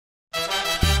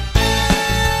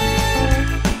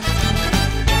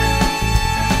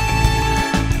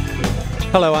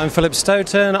Hello, I'm Philip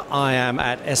Stoten. I am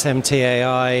at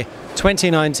SMTAi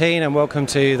 2019 and welcome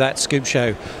to that Scoop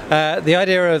Show. The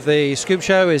idea of the Scoop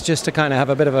Show is just to kind of have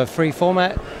a bit of a free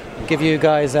format, give you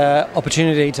guys an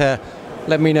opportunity to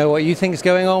let me know what you think is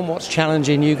going on, what's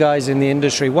challenging you guys in the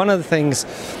industry. One of the things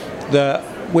that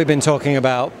we've been talking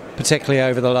about, particularly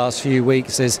over the last few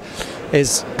weeks, is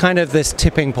kind of this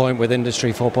tipping point with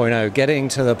Industry 4.0, getting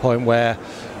to the point where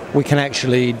we can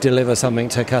actually deliver something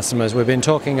to customers. We've been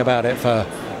talking about it for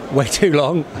way too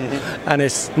long, and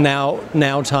it's now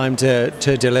time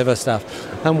to deliver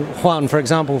stuff. And Juan, for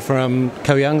example, from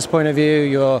Koh Young's point of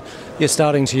view, you're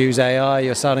starting to use AI,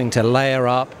 you're starting to layer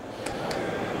up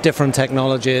different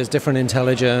technologies, different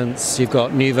intelligence. You've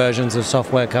got new versions of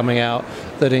software coming out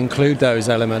that include those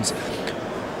elements.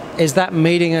 Is that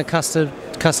meeting a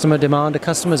customer demand? Are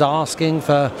customers asking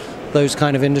for those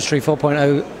kind of Industry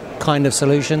 4.0 kind of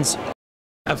solutions?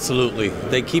 Absolutely.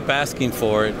 They keep asking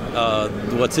for it.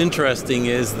 What's interesting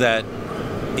is that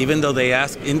even though they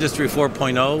ask Industry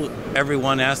 4.0,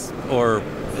 everyone asks, or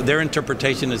their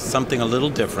interpretation is something a little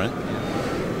different.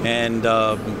 And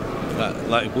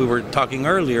like we were talking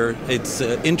earlier, it's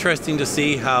interesting to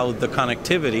see how the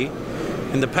connectivity,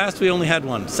 in the past we only had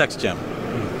one, SexGem,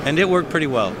 and it worked pretty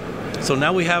well. So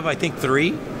now we have, I think,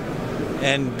 3.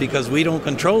 And because we don't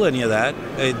control any of that,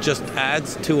 it just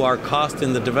adds to our cost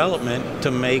in the development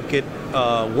to make it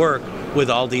work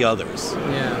with all the others.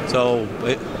 Yeah. So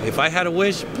if I had a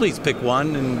wish, please pick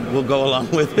one and we'll go along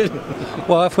with it.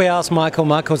 Well, if we ask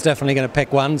Michael's definitely going to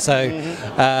pick one, so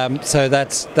so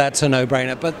that's a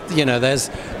no-brainer. But you know,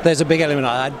 there's a big element.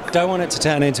 I don't want it to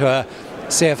turn into a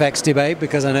CFX debate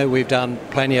because I know we've done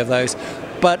plenty of those,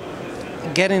 but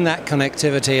getting that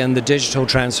connectivity and the digital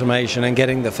transformation and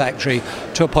getting the factory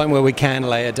to a point where we can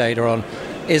layer data on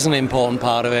is an important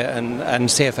part of it, and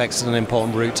CFX is an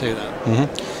important route to that.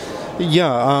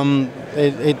 Yeah,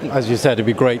 as you said, it'd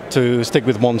be great to stick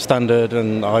with one standard,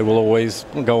 and I will always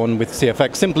go on with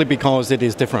CFX simply because it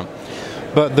is different.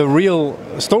 But the real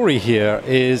story here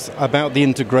is about the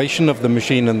integration of the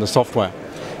machine and the software,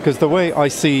 because the way I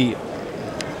see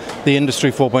the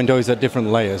Industry 4.0 is at different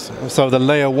layers. So the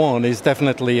layer 1 is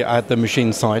definitely at the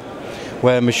machine side,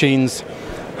 where machines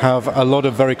have a lot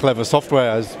of very clever software,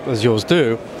 as yours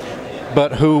do,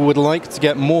 but who would like to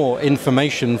get more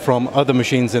information from other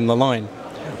machines in the line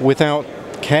without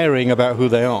caring about who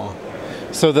they are,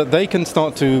 so that they can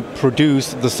start to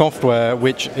produce the software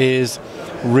which is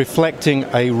reflecting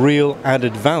a real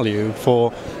added value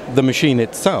for the machine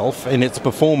itself in its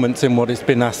performance in what it's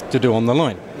been asked to do on the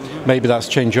line. Maybe that's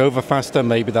change over faster,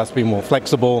 maybe that's been more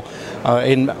flexible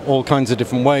in all kinds of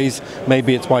different ways.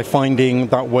 Maybe it's by finding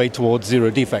that way towards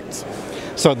zero defects.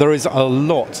 So there is a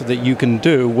lot that you can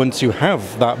do once you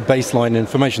have that baseline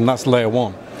information. That's layer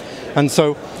 1. And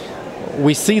so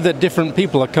we see that different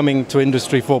people are coming to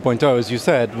Industry 4.0, as you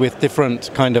said, with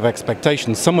different kind of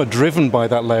expectations. Some are driven by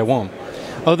that layer 1.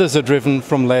 Others are driven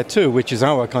from layer 2, which is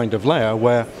our kind of layer,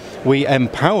 where we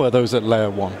empower those at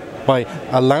layer 1. By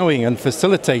allowing and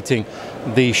facilitating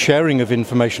the sharing of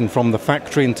information from the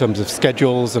factory in terms of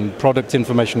schedules and product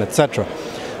information, etc.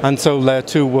 And so layer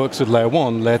 2 works with layer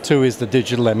 1. Layer 2 is the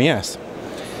digital MES.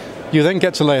 You then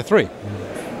get to layer 3.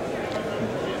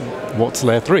 What's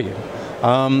layer 3?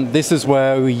 This is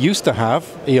where we used to have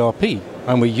ERP,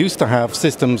 and we used to have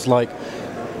systems like,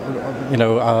 you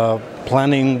know,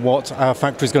 planning what our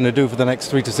factory is going to do for the next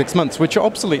 3 to 6 months, which are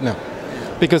obsolete now,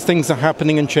 because things are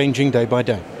happening and changing day by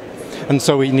day. And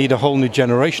so we need a whole new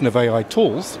generation of AI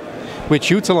tools which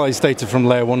utilize data from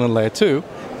layer 1 and layer 2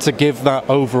 to give that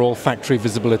overall factory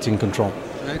visibility and control.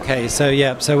 Okay, so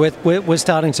yeah, so we're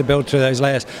starting to build through those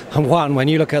layers. And one, when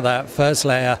you look at that first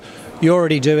layer, you're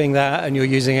already doing that and you're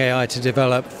using AI to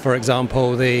develop, for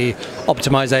example, the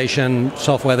optimization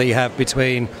software that you have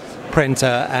between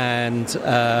printer and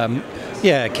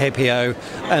KPO,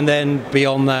 and then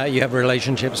beyond that you have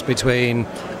relationships between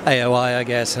AOI, I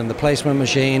guess, and the placement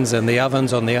machines and the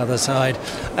ovens on the other side,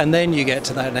 and then you get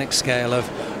to that next scale of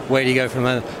where do you go from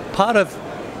there. Part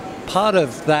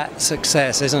of that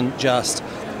success isn't just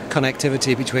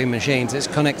connectivity between machines, it's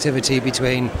connectivity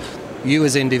between you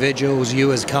as individuals,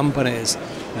 you as companies.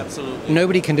 Absolutely.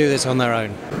 Nobody can do this on their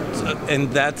own.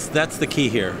 And that's the key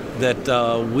here, that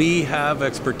we have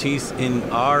expertise in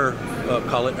our,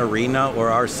 call it arena or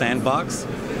our sandbox,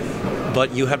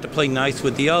 but you have to play nice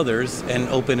with the others and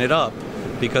open it up,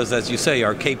 because as you say,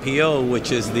 our KPO,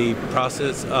 which is the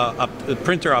process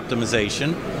printer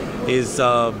optimization, is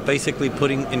basically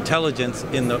putting intelligence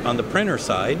on the printer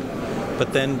side,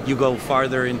 but then you go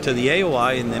farther into the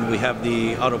AOI, and then we have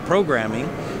the auto programming,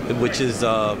 which is,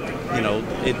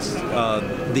 it's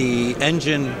the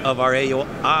engine of our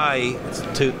AI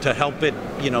to help it,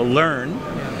 learn.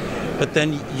 But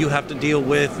then you have to deal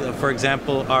with, for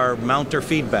example, our mounter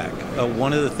feedback.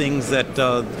 One of the things that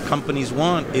companies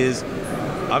want is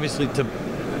obviously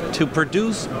to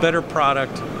produce better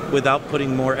product without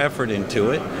putting more effort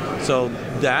into it. So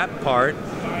that part,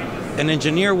 an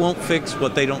engineer won't fix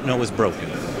what they don't know is broken.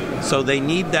 So they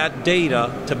need that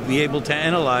data to be able to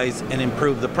analyze and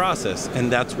improve the process.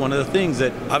 And that's one of the things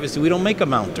that obviously we don't make a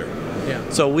mounter. Yeah.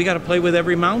 So we got to play with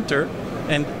every mounter.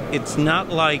 And it's not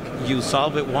like you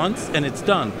solve it once and it's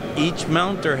done. Each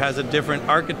mounter has a different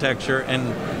architecture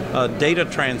and data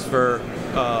transfer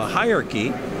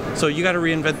hierarchy. So you got to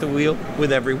reinvent the wheel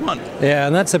with every one. Yeah,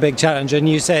 and that's a big challenge. And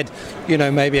you said,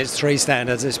 maybe it's 3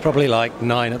 standards. It's probably like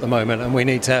 9 at the moment, and we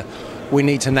need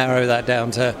to narrow that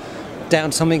down to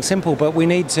something simple. But we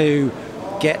need to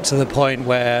get to the point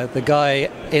where the guy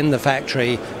in the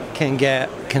factory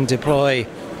can deploy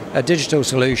a digital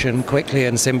solution quickly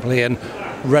and simply and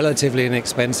relatively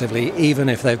inexpensively, even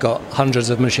if they've got hundreds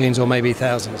of machines or maybe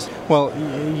thousands. Well,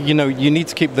 you need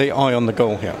to keep the eye on the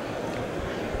goal here.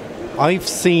 I've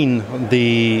seen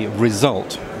the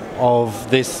result of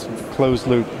this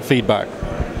closed-loop feedback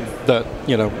that,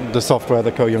 the software,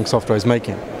 the Koh Young software is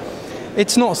making.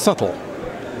 It's not subtle.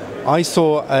 I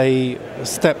saw a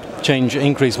step change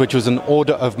increase, which was an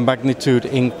order of magnitude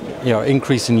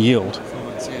increase in yield.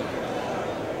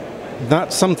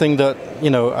 That's something that,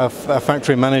 a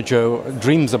factory manager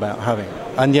dreams about having,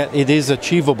 and yet it is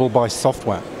achievable by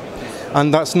software.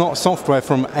 And that's not software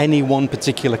from any one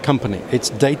particular company. It's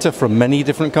data from many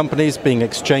different companies being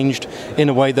exchanged in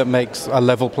a way that makes a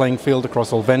level playing field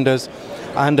across all vendors,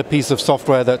 and a piece of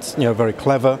software that's, very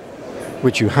clever,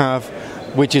 which you have,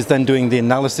 which is then doing the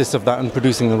analysis of that and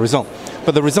producing the result.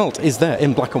 But the result is there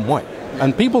in black and white.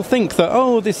 And people think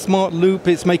that, this smart loop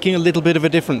is making a little bit of a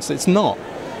difference. It's not.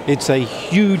 It's a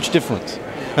huge difference,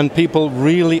 and people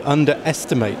really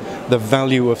underestimate the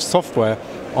value of software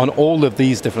on all of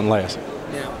these different layers.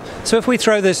 Yeah. So if we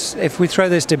throw this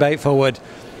debate forward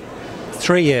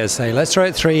 3 years, say, let's throw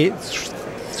it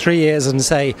 3 years and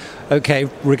say, okay,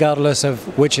 regardless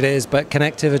of which it is, but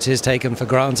connectivity is taken for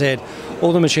granted.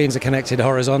 All the machines are connected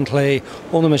horizontally.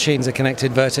 All the machines are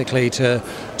connected vertically to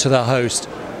the host.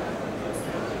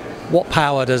 What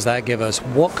power does that give us?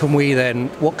 What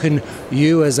can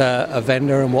you as a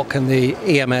vendor, and what can the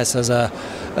EMS as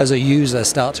a user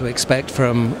start to expect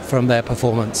from their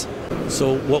performance?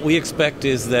 So what we expect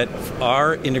is that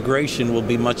our integration will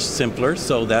be much simpler,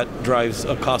 so that drives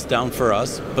a cost down for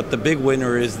us, but the big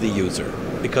winner is the user.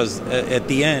 Because at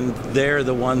the end, they're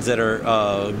the ones that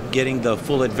are getting the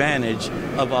full advantage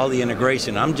of all the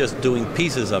integration. I'm just doing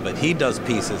pieces of it. He does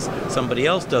pieces. Somebody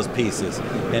else does pieces.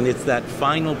 And it's that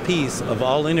final piece of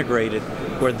all integrated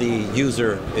where the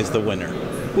user is the winner,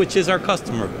 which is our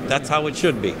customer. That's how it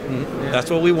should be. Mm-hmm. Yeah.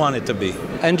 That's what we want it to be.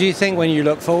 And do you think when you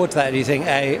look forward to that, do you think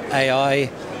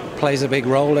AI plays a big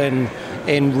role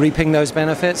in reaping those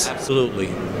benefits?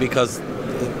 Absolutely. Because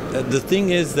the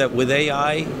thing is that with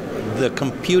AI, the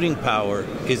computing power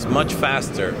is much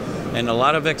faster, and a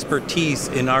lot of expertise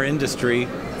in our industry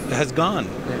has gone.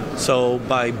 Yeah. So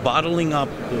by bottling up,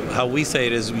 how we say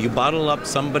it is, you bottle up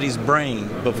somebody's brain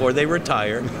before they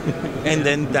retire, and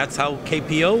then that's how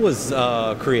KPO was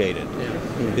created.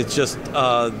 Yeah. It's just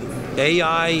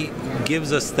AI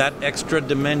gives us that extra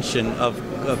dimension of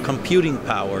computing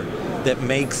power that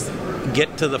makes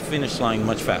get to the finish line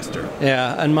much faster.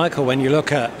 Yeah, and Michael, when you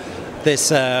look at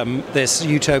this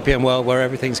utopian world where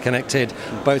everything's connected,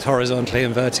 both horizontally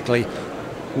and vertically,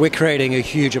 we're creating a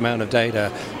huge amount of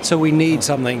data. So we need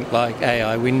something like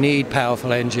AI. We need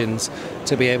powerful engines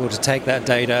to be able to take that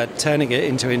data, turning it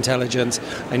into intelligence,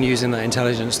 and using that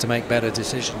intelligence to make better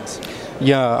decisions.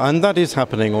 Yeah, and that is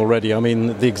happening already. I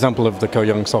mean, the example of the Koh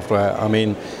Young software,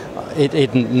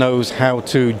 it knows how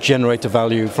to generate a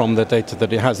value from the data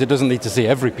that it has. It doesn't need to see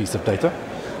every piece of data.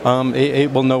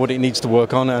 It will know what it needs to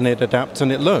work on, and it adapts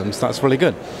and it learns. That's really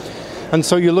good. And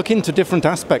so you look into different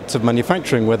aspects of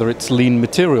manufacturing, whether it's lean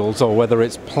materials or whether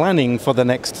it's planning for the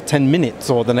next 10 minutes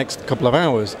or the next couple of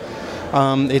hours.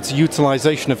 It's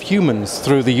utilization of humans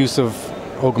through the use of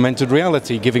augmented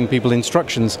reality, giving people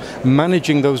instructions,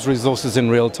 managing those resources in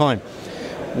real time.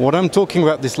 What I'm talking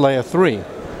about, this layer 3,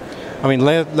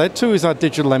 layer 2 is our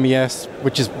digital MES,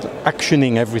 which is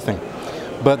actioning everything.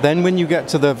 But then when you get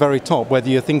to the very top, whether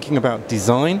you're thinking about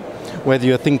design, whether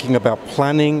you're thinking about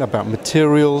planning, about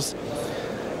materials,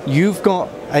 you've got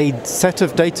a set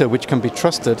of data which can be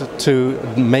trusted to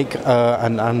make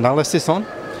an analysis on.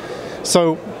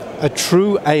 So a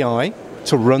true AI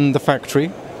to run the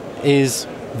factory is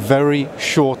very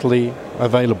shortly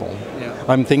available. Yeah.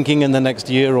 I'm thinking in the next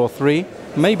year or 3,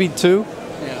 maybe 2,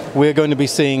 we're going to be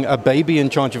seeing a baby in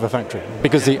charge of a factory,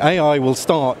 because the AI will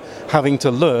start having to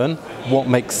learn what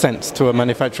makes sense to a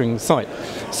manufacturing site.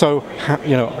 So,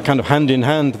 kind of hand in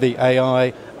hand, the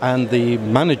AI and the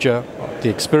manager, the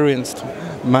experienced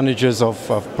managers of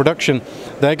production,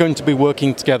 they're going to be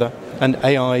working together, and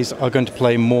AIs are going to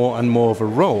play more and more of a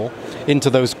role into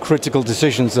those critical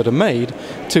decisions that are made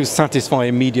to satisfy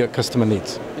immediate customer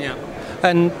needs. Yeah,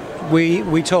 and we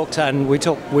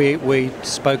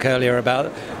spoke earlier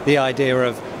about the idea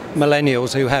of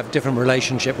millennials who have different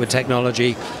relationship with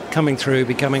technology coming through,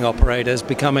 becoming operators,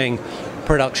 becoming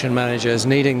production managers,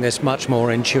 needing this much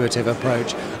more intuitive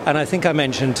approach. And I think I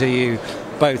mentioned to you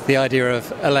both the idea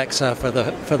of Alexa for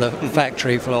the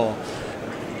factory floor.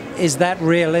 Is that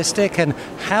realistic? And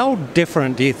how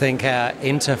different do you think our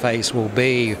interface will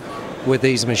be with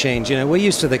these machines? You know, we're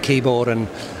used to the keyboard and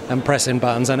pressing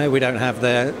buttons. I know we don't have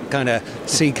the kind of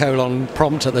C: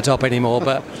 prompt at the top anymore,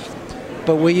 but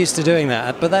we're used to doing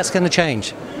that. But that's going to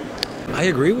change. I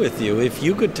agree with you. If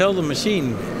you could tell the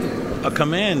machine a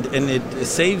command and it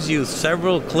saves you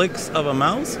several clicks of a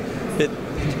mouse,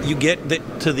 you get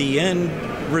to the end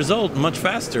result much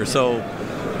faster. So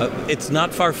it's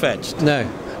not far-fetched. No.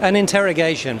 And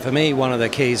interrogation, for me, one of the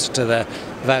keys to the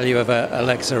value of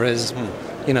Alexa is,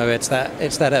 you know, it's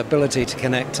that ability to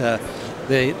connect to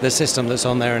the system that's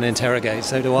on there and interrogate.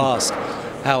 So to ask,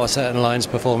 how are certain lines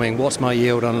performing? What's my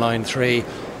yield on line 3?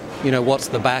 You know, what's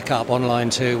the backup on line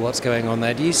 2? What's going on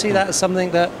there? Do you see that as something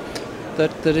that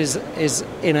is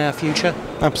in our future?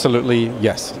 Absolutely,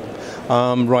 yes.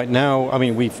 Right now, I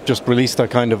mean, we've just released a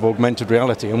kind of augmented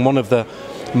reality, and one of the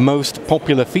most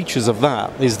popular features of that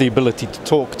is the ability to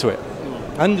talk to it,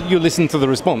 and you listen to the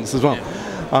response as well.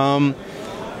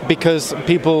 Because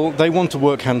people, they want to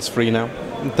work hands-free now.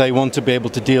 They want to be able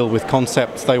to deal with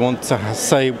concepts. They want to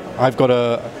say, I've got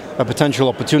a potential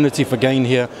opportunity for gain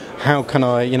here. How can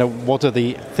I, what are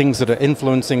the things that are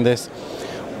influencing this?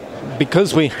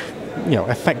 Because we,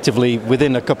 effectively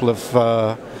within a couple of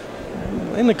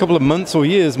months or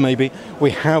years maybe, we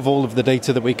have all of the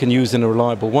data that we can use in a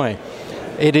reliable way.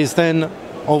 It is then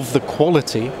of the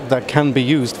quality that can be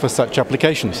used for such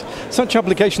applications. Such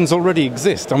applications already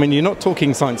exist. I mean, you're not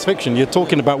talking science fiction, you're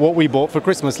talking about what we bought for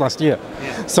Christmas last year.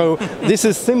 So this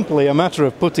is simply a matter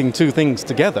of putting two things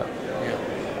together.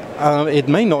 It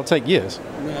may not take years.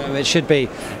 No, it should be.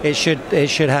 It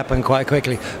should happen quite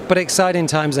quickly. But exciting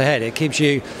times ahead. It keeps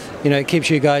you, it keeps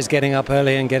you guys getting up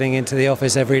early and getting into the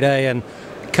office every day and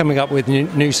coming up with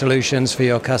new solutions for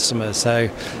your customers. So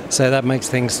that makes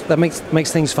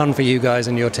things fun for you guys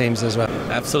and your teams as well.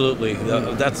 Absolutely.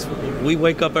 We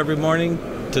wake up every morning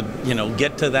to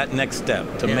get to that next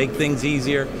step, to make things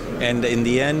easier, and in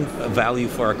the end, value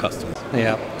for our customers.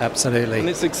 Yeah, absolutely. And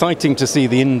it's exciting to see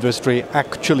the industry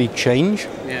actually change.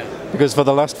 Yeah. Because for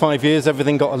the last 5 years,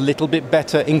 everything got a little bit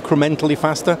better, incrementally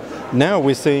faster. Now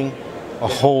we're seeing a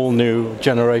whole new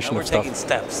generation of stuff. We're taking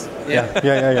steps. Yeah,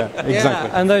 exactly. Yeah,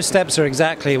 and those steps are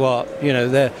exactly what,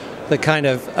 the kind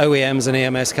of OEMs and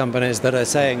EMS companies that are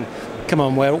saying, come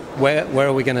on, where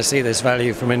are we going to see this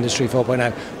value from Industry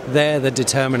 4.0? They're the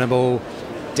determinable,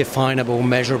 definable,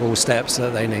 measurable steps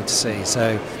that they need to see.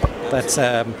 So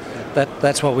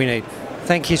that's what we need.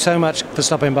 Thank you so much for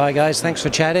stopping by, guys. Thanks for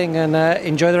chatting, and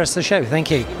enjoy the rest of the show.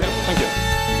 Thank you. Thank you.